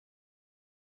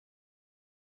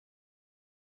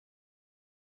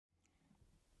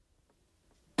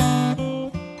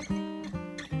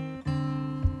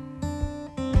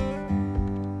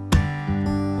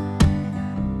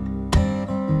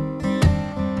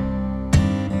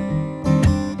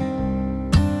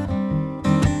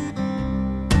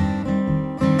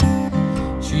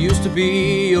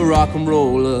be a rock and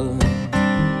roller,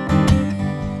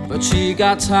 but she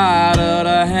got tired of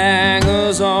the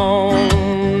hangers-on.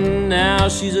 Now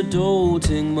she's a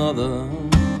doting mother.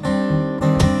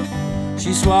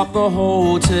 She swapped the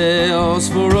hotels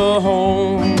for a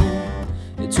home.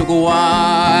 It took a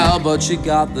while, but she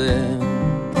got there.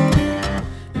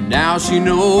 And now she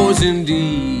knows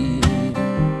indeed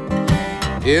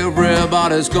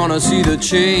everybody's gonna see the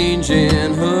change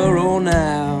in her. Oh,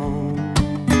 now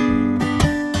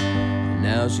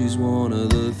she's one of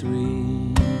the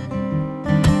three.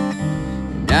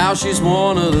 Now she's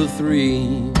one of the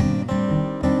three.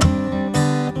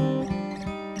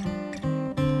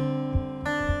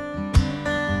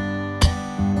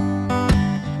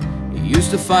 He used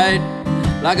to fight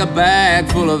like a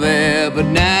bag full of air, but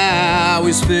now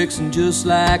he's fixing just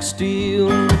like steel.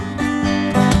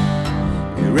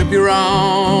 He'll rip your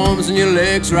arms and your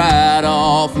legs right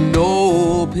off, and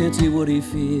no pity would he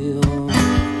feel.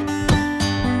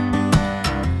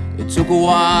 Took a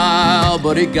while,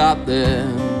 but he got there.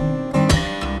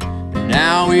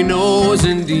 Now he knows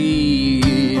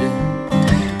indeed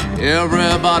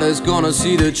everybody's gonna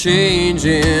see the change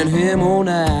in him. Oh,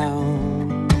 now.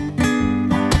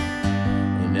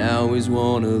 And now he's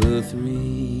one of the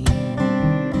three.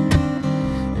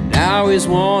 And now he's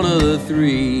one of the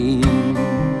three.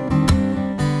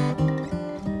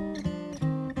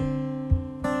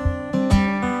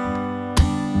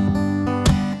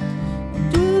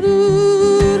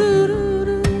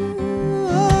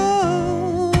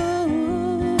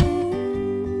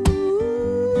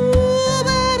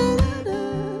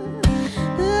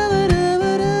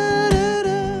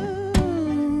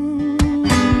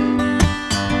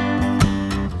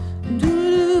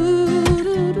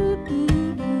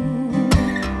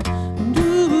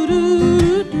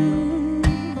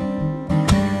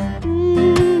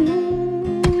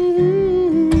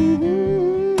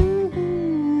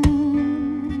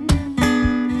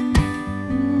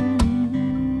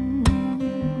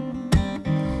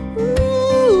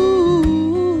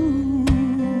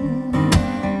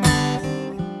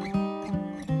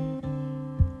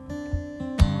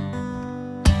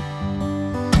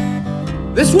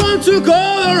 This one took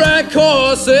all the right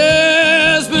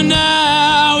courses, but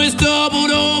now he's doubled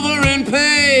over in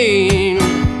pain.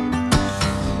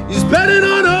 He's betting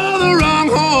on all the wrong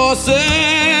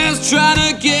horses, trying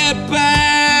to get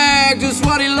back just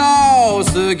what he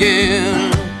lost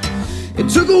again. It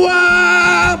took a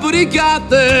while, but he got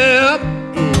there,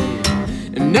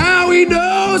 and now he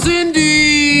knows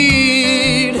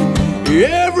indeed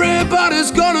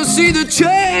everybody's gonna see the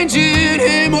change in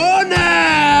him. Oh,